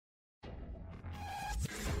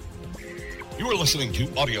You are listening to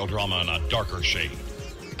audio drama in a darker shade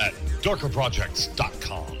at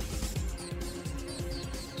darkerprojects.com.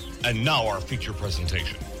 And now our feature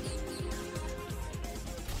presentation.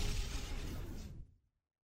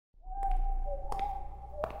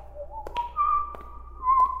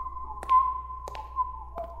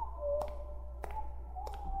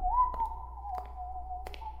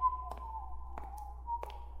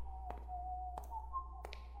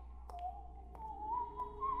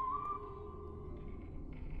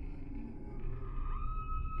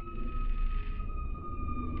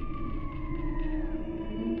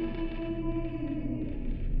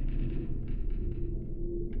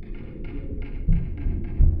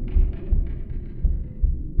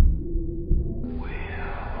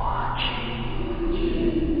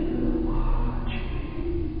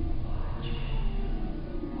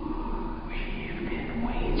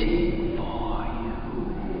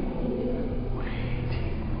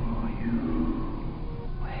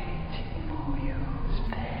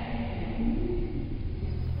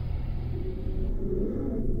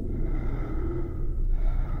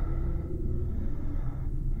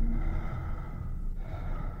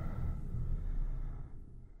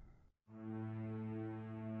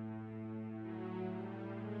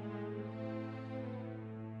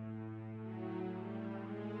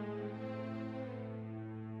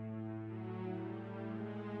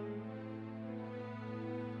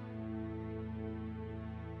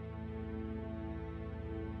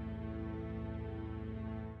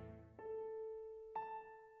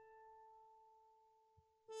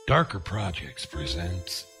 Darker Projects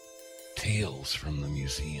presents Tales from the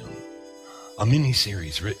Museum, a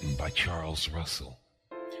miniseries written by Charles Russell,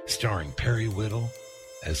 starring Perry Whittle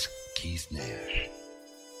as Keith Nash.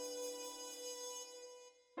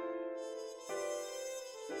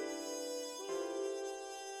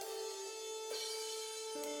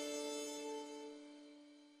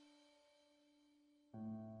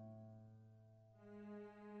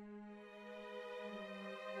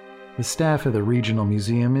 The staff of the regional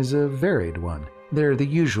museum is a varied one. They're the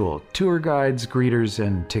usual tour guides, greeters,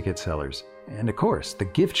 and ticket sellers. And of course, the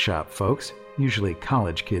gift shop folks, usually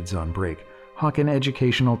college kids on break, hawking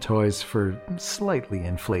educational toys for slightly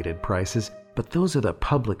inflated prices. But those are the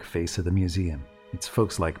public face of the museum. It's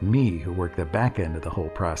folks like me who work the back end of the whole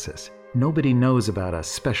process. Nobody knows about a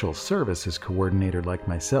special services coordinator like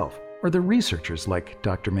myself, or the researchers like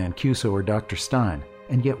Dr. Mancuso or Dr. Stein.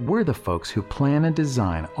 And yet we're the folks who plan and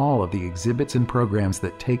design all of the exhibits and programs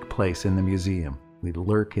that take place in the museum. We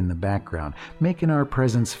lurk in the background, making our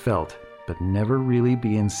presence felt, but never really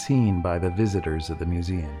being seen by the visitors of the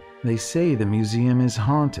museum. They say the museum is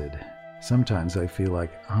haunted. Sometimes I feel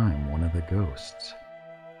like I'm one of the ghosts.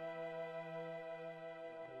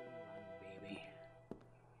 Baby.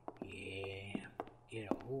 Yeah,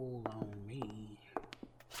 get a hold on me.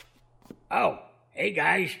 Oh, hey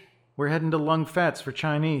guys. We're heading to Lung Fats for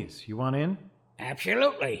Chinese. You want in?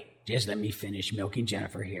 Absolutely. Just let me finish milking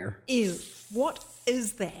Jennifer here. Ew, what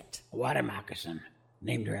is that? A water moccasin.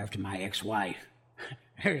 Named her after my ex-wife.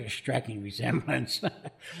 There's a striking resemblance.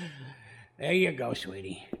 There you go,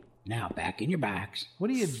 sweetie. Now back in your box. What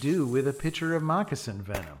do you do with a pitcher of moccasin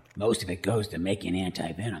venom? Most of it goes to making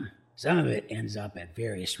anti-venom. Some of it ends up at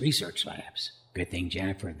various research labs. Good thing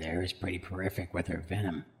Jennifer there is pretty prolific with her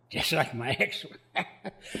venom. Just like my ex.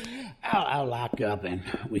 I'll lock up and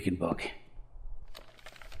we can book.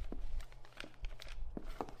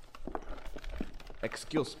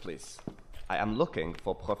 Excuse, please. I am looking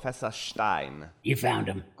for Professor Stein. You found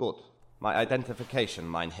him. Good. My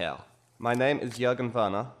identification, mein Herr. My name is Jürgen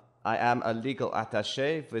Werner. I am a legal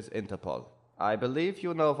attaché with Interpol. I believe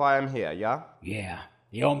you know why I'm here, yeah? Yeah.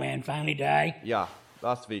 The old man finally died? Yeah,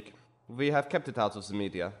 last week. We have kept it out of the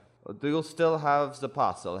media. Do you still have the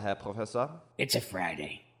parcel, Herr Professor? It's a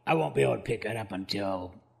Friday. I won't be able to pick it up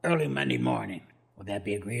until early Monday morning. Would that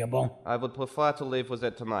be agreeable? I would prefer to leave with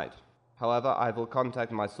it tonight. However, I will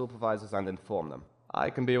contact my supervisors and inform them.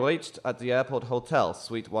 I can be reached at the Airport Hotel,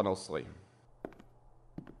 Suite 103.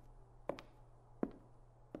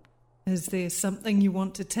 Is there something you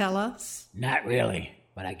want to tell us? Not really,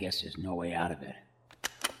 but I guess there's no way out of it.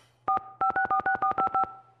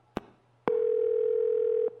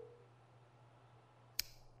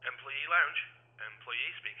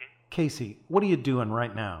 Casey, what are you doing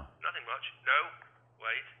right now? Nothing much. No.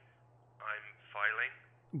 Wait. I'm filing.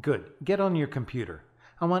 Good. Get on your computer.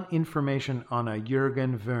 I want information on a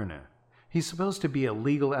Jürgen Werner. He's supposed to be a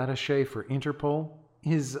legal attaché for Interpol.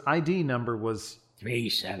 His ID number was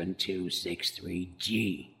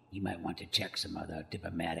 37263G. You might want to check some other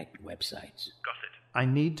diplomatic websites. Got it. I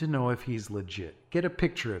need to know if he's legit. Get a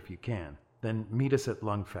picture if you can. Then meet us at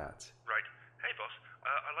Lung Fats. Right.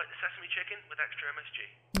 promised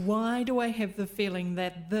you. Why do I have the feeling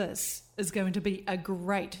that this is going to be a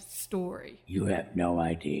great story? You have no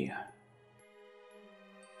idea.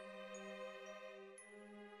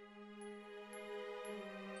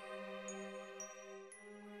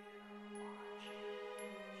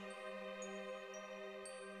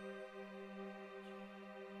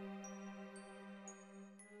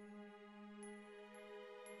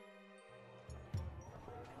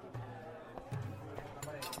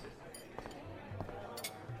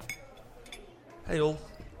 Hey all,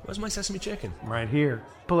 where's my sesame chicken? Right here.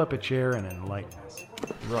 Pull up a chair and enlighten us.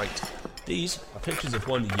 Right. These are pictures of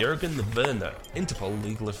one Jürgen Werner, Interpol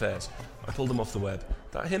Legal Affairs. I pulled them off the web.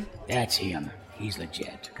 That him? That's him. He's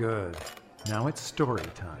legit. Good. Now it's story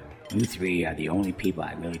time. You three are the only people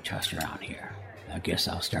I really trust around here. I guess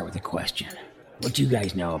I'll start with a question. What do you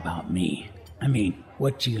guys know about me? I mean,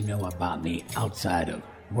 what do you know about me outside of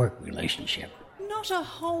work relationship? Not a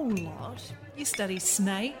whole lot. You study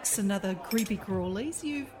snakes and other creepy crawlies.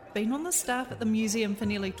 You've been on the staff at the museum for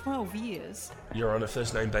nearly 12 years. You're on a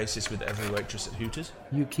first-name basis with every waitress at Hooters?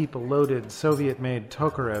 You keep a loaded Soviet-made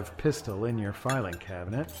Tokarev pistol in your filing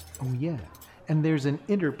cabinet. Oh yeah. And there's an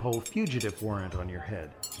Interpol fugitive warrant on your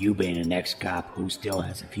head. You being an ex-cop who still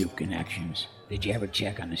has a few connections. Did you ever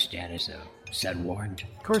check on the status of said warrant?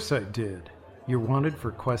 Of course I did. You're wanted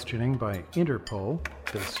for questioning by Interpol,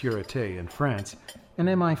 the Sûreté in France, and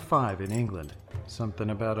MI5 in England.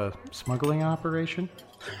 Something about a smuggling operation?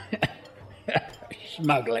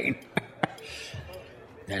 Smuggling.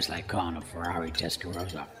 That's like calling a Ferrari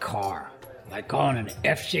Testarossa a car. Like calling an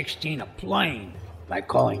F-16 a plane. Like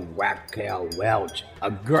calling Raquel Welch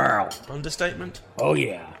a girl. Understatement? Oh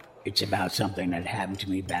yeah. It's about something that happened to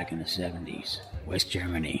me back in the 70s. West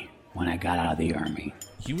Germany, when I got out of the army.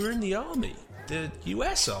 You were in the army? The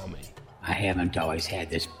US Army? I haven't always had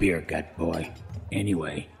this beer gut, boy.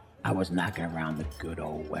 Anyway, I was knocking around the good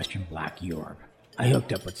old Western Bloc Europe. I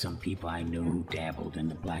hooked up with some people I knew who dabbled in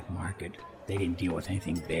the black market. They didn't deal with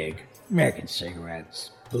anything big. American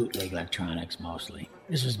cigarettes, bootleg electronics mostly.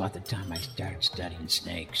 This was about the time I started studying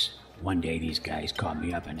snakes. One day these guys called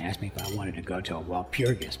me up and asked me if I wanted to go to a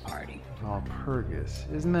Walpurgis party.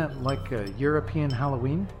 Walpurgis? Isn't that like a European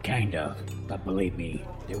Halloween? Kind of. But believe me,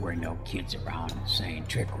 there were no kids around saying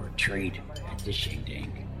trick or treat at this shindig.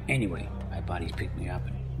 Anyway, my buddies picked me up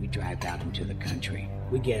and we drive out into the country.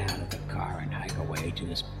 We get out of the car and hike away to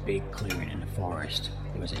this big clearing in the forest.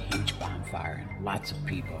 There was a huge bonfire and lots of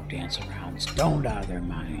people dancing around, stoned out of their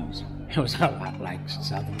minds. It was a lot like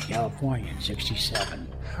Southern California in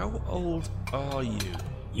 '67. How old are you?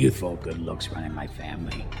 Youthful good looks running my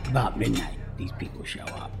family. About midnight, these people show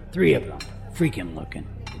up. 3 of them, freaking looking.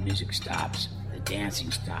 The music stops, the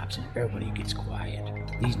dancing stops, and everybody gets quiet.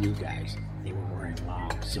 These new guys, they were wearing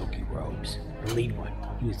long, silky robes. The lead one,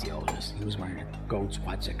 he was the oldest. He was wearing a gold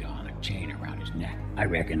swastika on a chain around his neck. I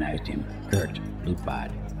recognized him. Kurt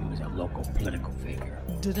Lupad. He was a local political figure.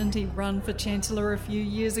 Didn't he run for Chancellor a few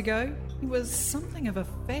years ago? He was something of a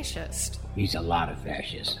fascist. He's a lot of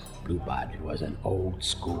fascists. Lupad was an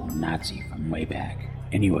old-school Nazi from way back.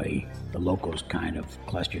 Anyway, the locals kind of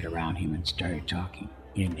clustered around him and started talking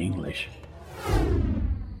in English.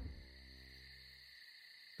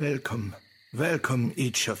 Welcome. Welcome,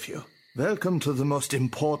 each of you. Welcome to the most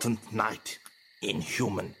important night in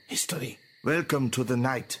human history. Welcome to the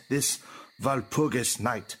night, this Walpurgis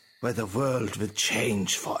night, where the world will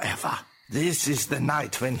change forever. This is the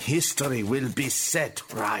night when history will be set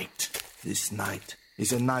right. This night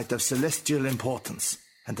is a night of celestial importance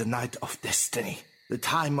and a night of destiny. The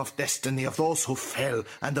time of destiny of those who fell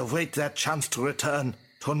and await their chance to return.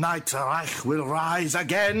 Tonight the Reich will rise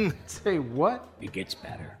again. Say what? It gets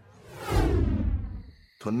better.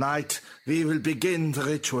 Tonight we will begin the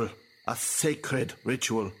ritual, a sacred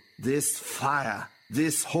ritual. This fire,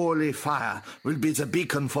 this holy fire, will be the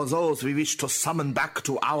beacon for those we wish to summon back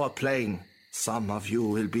to our plane. Some of you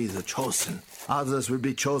will be the chosen. Others will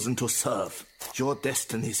be chosen to serve. Your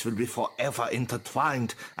destinies will be forever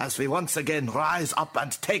intertwined as we once again rise up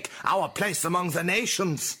and take our place among the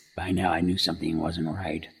nations. By now I knew something wasn't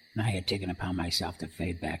right, and I had taken upon myself to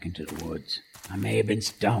fade back into the woods. I may have been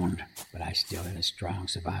stoned, but I still had a strong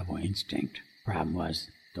survival instinct. Problem was,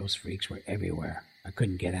 those freaks were everywhere. I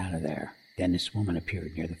couldn't get out of there. Then this woman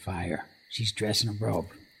appeared near the fire. She's dressed in a robe,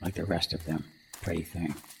 like the rest of them. Pretty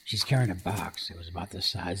thing. She's carrying a box. It was about the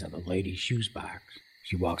size of a lady's shoes box.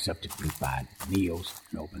 She walks up to Blupad, kneels,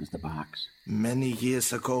 and opens the box. Many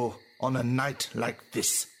years ago, on a night like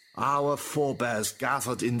this, our forebears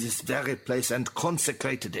gathered in this very place and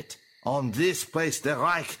consecrated it. On this place the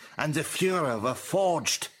Reich and the Führer were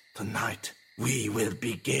forged. Tonight, we will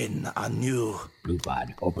begin anew.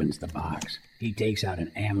 Bluebot opens the box. He takes out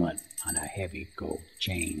an amulet on a heavy gold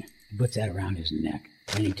chain. He puts that around his neck.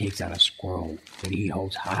 Then he takes out a scroll that he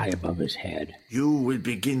holds high above his head. You will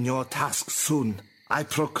begin your task soon. I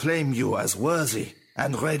proclaim you as worthy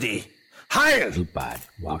and ready. Hire! Bluebot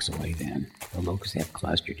walks away then. The locusts have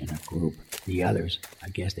clustered in a group. The others, I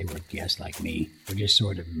guess they were guests like me, were just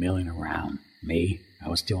sort of milling around. Me, I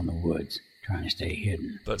was still in the woods, trying to stay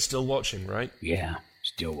hidden. But still watching, right? Yeah,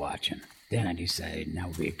 still watching. Then I decided now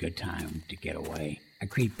would be a good time to get away. I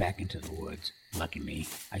creep back into the woods. Lucky me,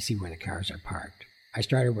 I see where the cars are parked. I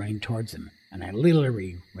started running towards them, and I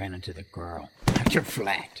literally ran into the girl. Knocked her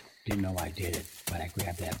flat. Didn't know I did it, but I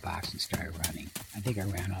grabbed that box and started running. I think I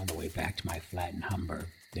ran all the way back to my flat in Humber.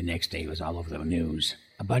 The next day it was all over the news.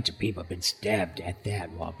 A bunch of people had been stabbed at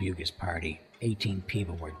that Walpurgis party. 18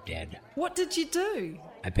 people were dead. What did you do?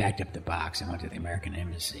 I packed up the box and went to the American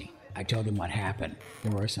Embassy. I told them what happened.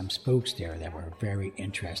 There were some spooks there that were very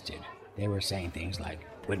interested. They were saying things like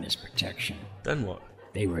witness protection. Then what?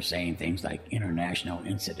 They were saying things like international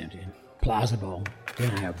incident and plausible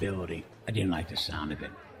deniability. I didn't like the sound of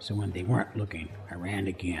it. So when they weren't looking, I ran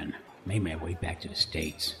again, made my way back to the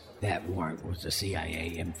States. That warrant was the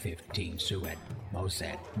CIA M15 Suet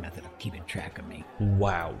Mossad method of keeping track of me.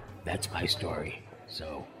 Wow. That's my story.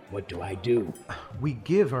 So what do I do? We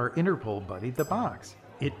give our Interpol buddy the box.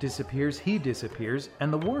 It disappears, he disappears,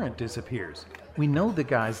 and the warrant disappears. We know the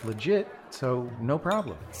guy's legit, so no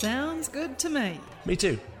problem. Sounds good to me. Me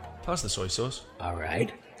too. Pass the soy sauce. All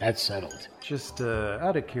right, that's settled. Just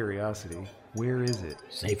out of curiosity, where is it?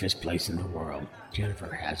 Safest place in the world.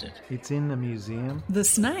 Jennifer has it. It's in the museum? The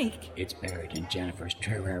snake? It's buried in Jennifer's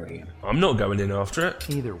terrarium. I'm not going in after it.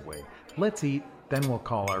 Either way, let's eat, then we'll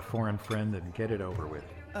call our foreign friend and get it over with.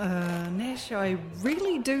 Nash, I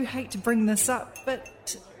really do hate to bring this up,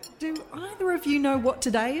 but do either of you know what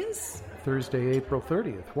today is? Thursday, April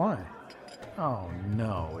 30th. Why? Oh,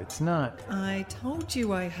 no, it's not. I told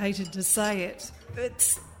you I hated to say it.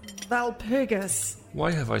 It's Walpurgis.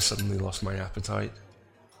 Why have I suddenly lost my appetite?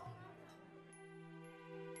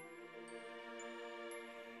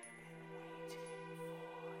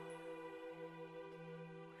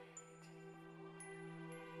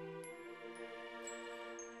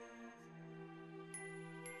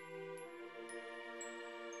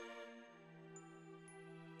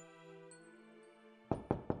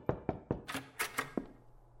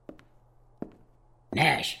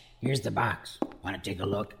 Nash, here's the box. Want to take a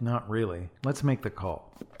look? Not really. Let's make the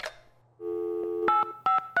call. Good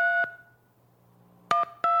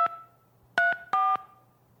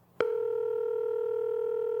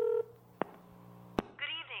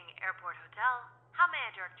evening, Airport Hotel. How may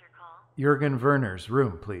I direct your call? Jürgen Werner's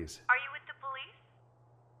room, please. Are you with the police?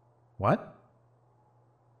 What?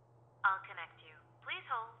 I'll connect you. Please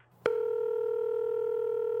hold.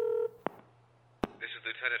 This is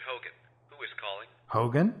Lieutenant Hogan. Who is calling?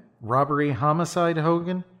 Hogan? Robbery homicide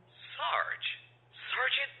Hogan? Sarge.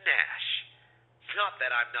 Sergeant Nash. Not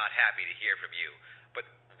that I'm not happy to hear from you, but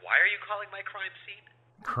why are you calling my crime scene?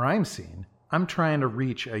 Crime scene? I'm trying to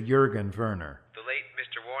reach a Jürgen Werner. The late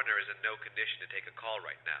Mr. Warner is in no condition to take a call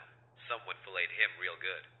right now. Someone filleted him real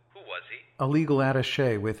good. Who was he? A legal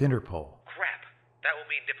attaché with Interpol. Crap. That will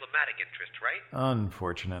mean diplomatic interest, right?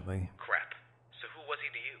 Unfortunately. Crap. So who was he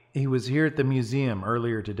to you? He was here at the museum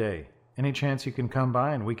earlier today. Any chance you can come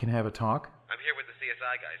by and we can have a talk? I'm here with the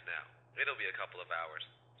CSI guys now. It'll be a couple of hours.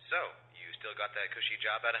 So, you still got that cushy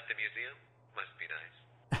job out at the museum? Must be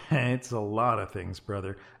nice. It's a lot of things,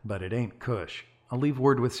 brother, but it ain't cush. I'll leave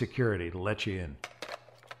word with security to let you in.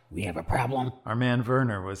 We have a problem? Our man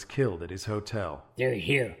Werner was killed at his hotel. They're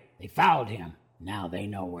here. They followed him. Now they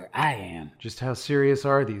know where I am. Just how serious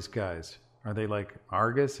are these guys? Are they like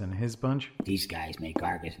Argus and his bunch? These guys make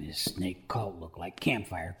Argus and his snake cult look like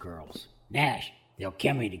campfire girls. Nash, they'll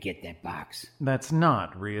kill me to get that box. That's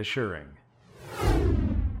not reassuring.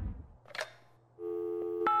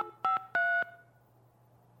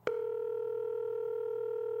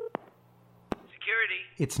 Security.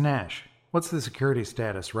 It's Nash. What's the security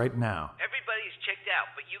status right now? Everybody's checked out,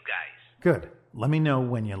 but you guys. Good. Let me know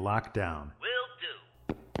when you lock down. Will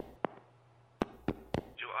do.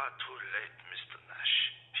 You are too late, Mr. Nash.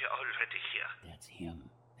 We're already here. That's him.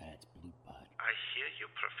 That's Bluebot. I hear you,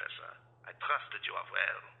 Professor. I trusted you are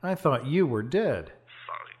well. I thought you were dead.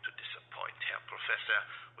 Sorry to disappoint, Herr Professor.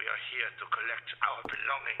 We are here to collect our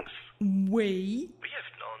belongings. We? We have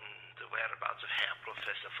known the whereabouts of Herr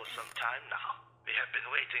Professor for some time now. We have been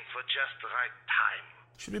waiting for just the right time.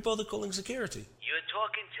 Should we bother calling security? You're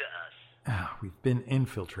talking to us. We've been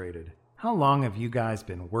infiltrated. How long have you guys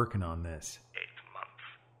been working on this? 8 months.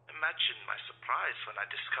 imagine my surprise when I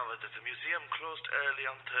discovered that the museum closed early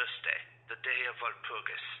on Thursday, the day of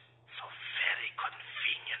Walpurgis. So very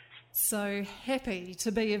convenient. So happy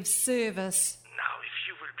to be of service. Now, if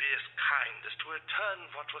you will be as kind as to return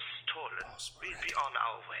what was stolen, we'll be on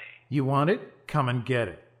our way. You want it? Come and get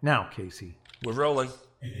it. Now, Casey. We're rolling.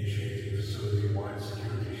 Initiating facility-wide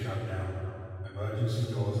security shutdown.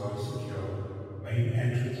 Emergency doors are secure. Main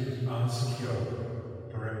entrances are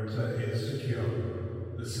secure. Perimeter is secure.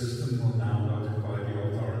 The system will now notify the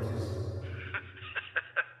authorities.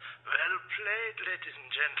 Well played, ladies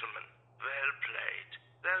and gentlemen. Well played.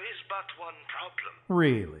 There is but one problem.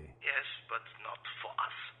 Really? Yes, but not for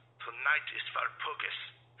us. Tonight is Walpurgis,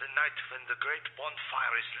 the night when the great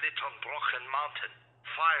bonfire is lit on Brocken Mountain.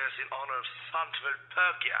 Fires in honor of Sant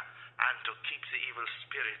Walpurgia, and to keep the evil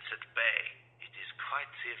spirits at bay. It is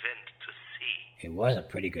quite the event to see. It was a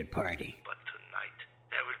pretty good party. But tonight,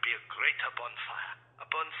 there will be a greater bonfire. A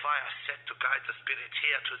bonfire set to guide the spirit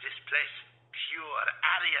here to this place. Pure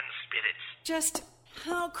Aryan spirits. Just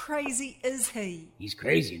how crazy is he? He's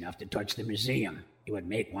crazy enough to touch the museum. It would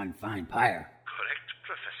make one fine pyre. Correct,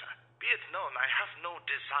 Professor. Be it known, I have no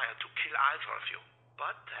desire to kill either of you.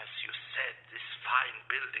 But, as you said, this fine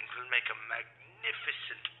building will make a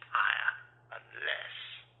magnificent pyre.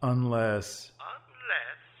 Unless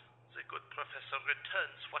the good professor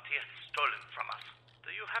returns what he has stolen from us. Do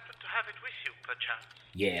you happen to have it with you, perchance?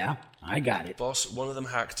 Yeah, I got it. Boss, one of them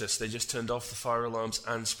hacked us. They just turned off the fire alarms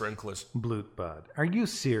and sprinklers. Blutbad, are you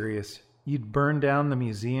serious? You'd burn down the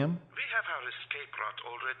museum? We have our escape route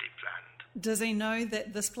already planned. Does he know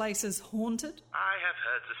that this place is haunted? I have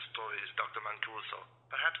heard the stories, Dr. Mancuso.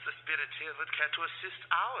 Perhaps the spirits here would care to assist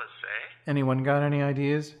ours, eh? Anyone got any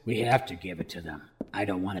ideas? We have to give it to them. I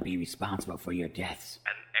don't want to be responsible for your deaths.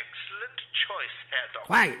 An excellent choice, Herr Doctor.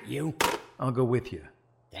 Quiet, you. I'll go with you.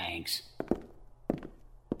 Thanks.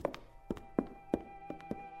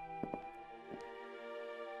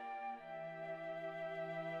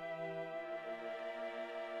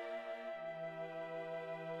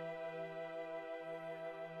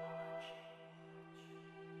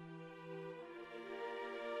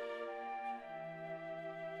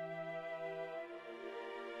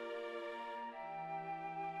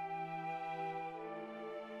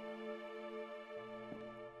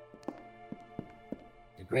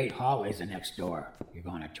 The Great Hallways are next door. You're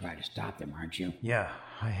going to try to stop them, aren't you? Yeah,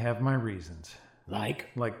 I have my reasons. Like?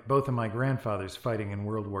 Like both of my grandfathers fighting in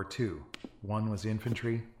World War II. One was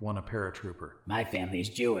infantry, one a paratrooper. My family's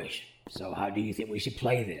Jewish, so how do you think we should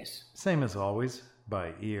play this? Same as always,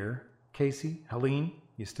 by ear. Casey, Helene,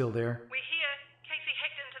 you still there? We're here. Casey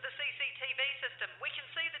hacked into the CCTV system. We can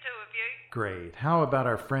see the two of you. Great. How about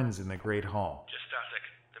our friends in the Great Hall? Just static.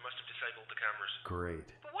 They must have disabled the cameras. Great.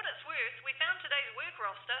 For what it's worth, we found today's work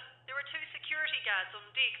roster. There are 2 security guards on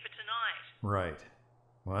deck for tonight. Right.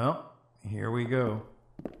 Well, here we go.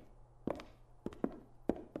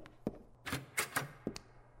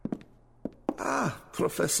 Ah,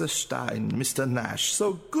 Professor Stein, Mr. Nash,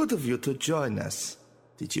 so good of you to join us.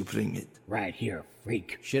 Did you bring it? Right here,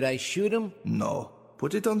 freak. Should I shoot him? No.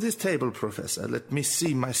 Put it on this table, Professor. Let me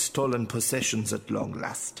see my stolen possessions at long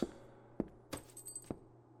last.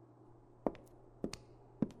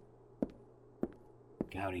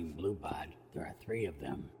 Counting Bluebod, there are 3 of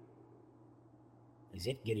them. Is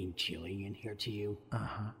it getting chilly in here to you?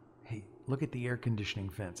 Uh-huh. Hey, look at the air conditioning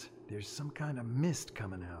vents. There's some kind of mist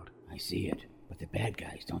coming out. I see it, but the bad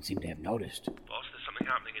guys don't seem to have noticed. Boss, there's something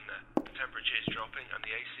happening in there. The temperature is dropping and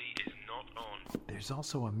the AC is not on. There's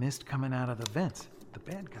also a mist coming out of the vents. The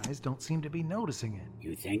bad guys don't seem to be noticing it.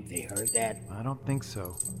 You think they heard that? I don't think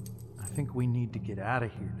so. I think we need to get out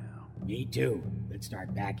of here now. Me too. Let's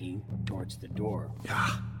start backing towards the door.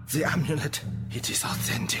 Yeah, the amulet. It is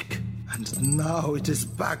authentic. And now it is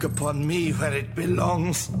back upon me where it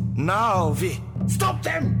belongs. Now we... Stop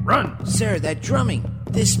them! Run! Sir, that drumming.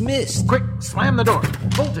 This mist. Quick, slam the door.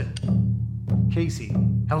 Bolt it. Casey,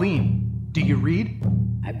 Helene, do you read?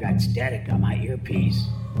 I've got static on my earpiece.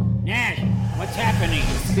 Nash, what's happening?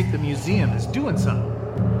 I think the museum is doing something.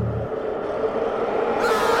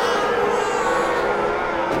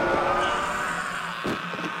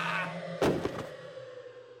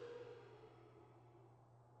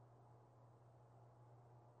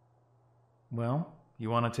 Well, you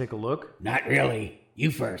want to take a look? Not really.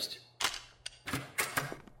 You first.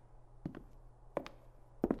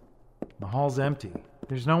 The hall's empty.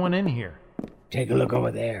 There's no one in here. Take a look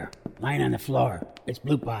over there. Lying on the floor. It's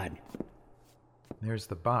Bluebod. There's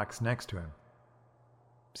the box next to him.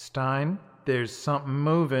 Stein, there's something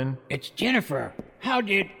moving. It's Jennifer. How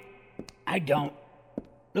did... I don't...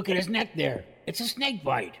 Look at his neck there. It's a snake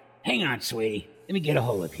bite. Hang on, sweetie. Let me get a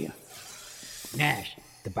hold of you. Nash,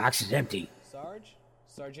 the box is empty. Sarge?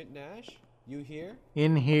 Sergeant Nash? You here?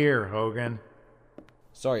 In here, Hogan.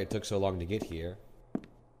 Sorry it took so long to get here.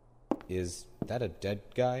 Is that a dead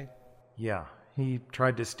guy? Yeah, he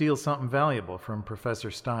tried to steal something valuable from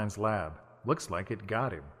Professor Stein's lab. Looks like it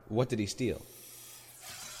got him. What did he steal?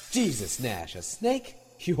 Jesus, Nash, a snake?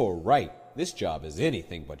 You're right. This job is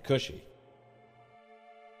anything but cushy.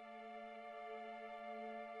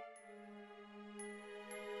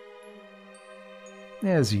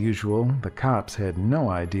 As usual, the cops had no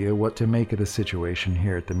idea what to make of the situation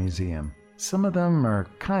here at the museum. Some of them are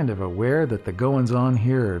kind of aware that the goings-on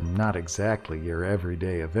here are not exactly your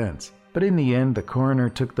everyday events. But in the end, the coroner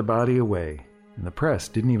took the body away, and the press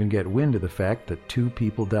didn't even get wind of the fact that 2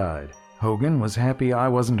 people died. Hogan was happy I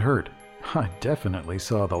wasn't hurt. I definitely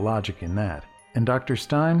saw the logic in that. And Dr.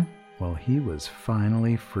 Stein, well, he was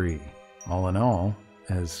finally free. All in all,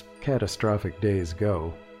 as catastrophic days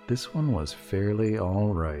go, this one was fairly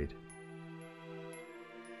all right.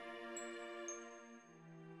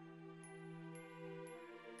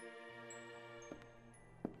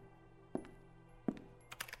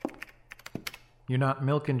 You're not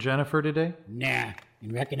milking Jennifer today? Nah.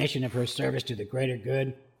 In recognition of her service to the greater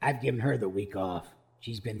good, I've given her the week off.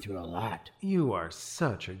 She's been through a lot. You are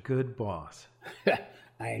such a good boss.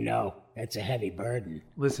 I know. That's a heavy burden.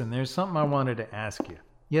 Listen, there's something I wanted to ask you.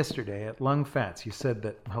 Yesterday at Lung Fats, you said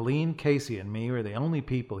that Helene, Casey, and me were the only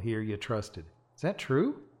people here you trusted. Is that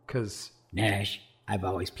true? 'Cause... Nash, I've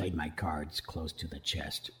always played my cards close to the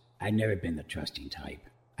chest. I've never been the trusting type.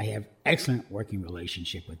 I have excellent working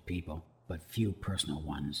relationship with people, but few personal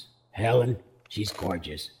ones. Helen, she's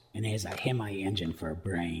gorgeous, and has a hemi engine for a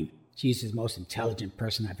brain. She's the most intelligent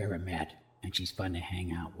person I've ever met, and she's fun to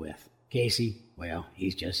hang out with. Casey, well,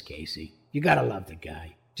 he's just Casey. You gotta love the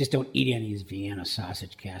guy. Just don't eat any of his Vienna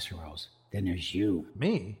sausage casseroles. Then there's you.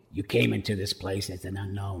 Me? You came into this place as an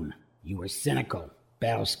unknown. You were cynical,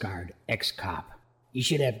 battle-scarred ex-cop. You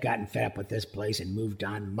should have gotten fed up with this place and moved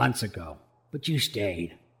on months ago. But you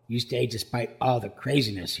stayed. You stayed despite all the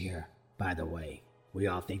craziness here. By the way, we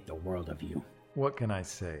all think the world of you. What can I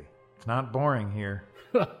say? It's not boring here.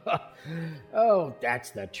 Oh,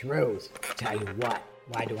 that's the truth. Tell you what,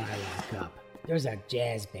 why do I lock up? There's a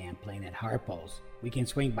jazz band playing at Harpo's. We can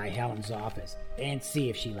swing by Helen's office and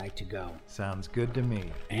see if she'd like to go. Sounds good to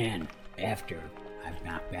me. And after I've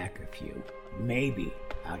knocked back a few, maybe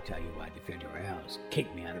I'll tell you why the Federales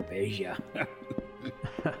kicked me out of Asia.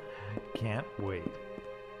 Can't wait.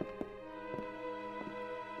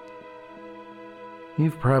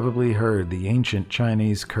 You've probably heard the ancient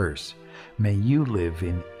Chinese curse, "May you live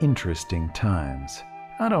in interesting times."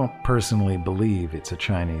 I don't personally believe it's a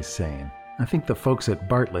Chinese saying. I think the folks at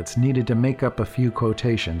Bartlett's needed to make up a few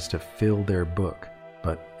quotations to fill their book.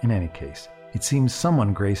 But in any case, it seems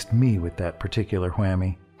someone graced me with that particular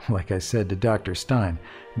whammy. Like I said to Dr. Stein,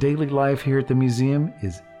 daily life here at the museum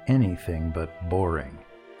is anything but boring.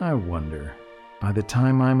 I wonder, by the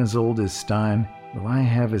time I'm as old as Stein, will I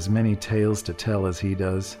have as many tales to tell as he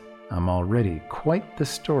does? I'm already quite the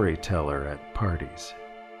storyteller at parties.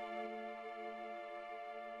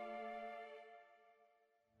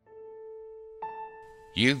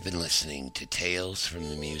 You've been listening to Tales from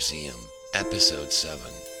the Museum, Episode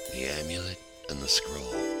 7, The Amulet and the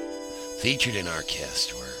Scroll. Featured in our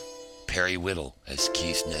cast were Perry Whittle as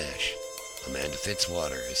Keith Nash, Amanda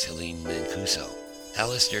Fitzwater as Helene Mancuso,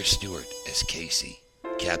 Alistair Stewart as Casey,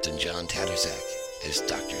 Captain John Tatterzak as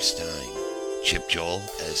Dr. Stein, Chip Joel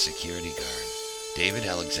as Security Guard, David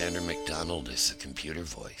Alexander McDonald as the computer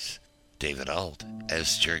voice, David Alt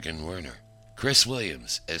as Jurgen Werner, Chris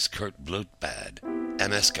Williams as Kurt Blutbad,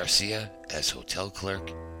 M.S. Garcia as Hotel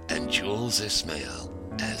Clerk, and Jules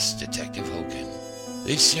Ismail as Detective Hogan.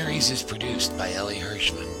 This series is produced by Ellie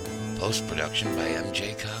Hirschman, post-production by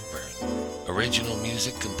M.J. Cogburn, original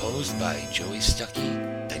music composed by Joey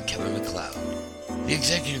Stuckey and Kevin MacLeod. The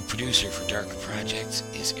executive producer for Darker Projects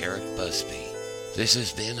is Eric Busby. This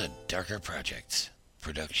has been a Darker Projects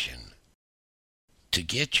production. To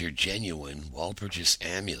get your genuine Walpurgis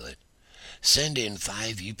Amulet, send in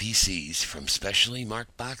 5 UPCs from specially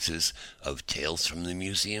marked boxes of Tales from the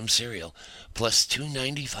Museum cereal, plus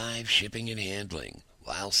 $2.95 shipping and handling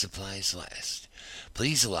while supplies last.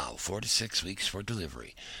 Please allow 4 to 6 weeks for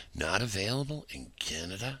delivery. Not available in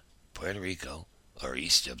Canada, Puerto Rico, or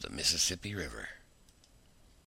east of the Mississippi River.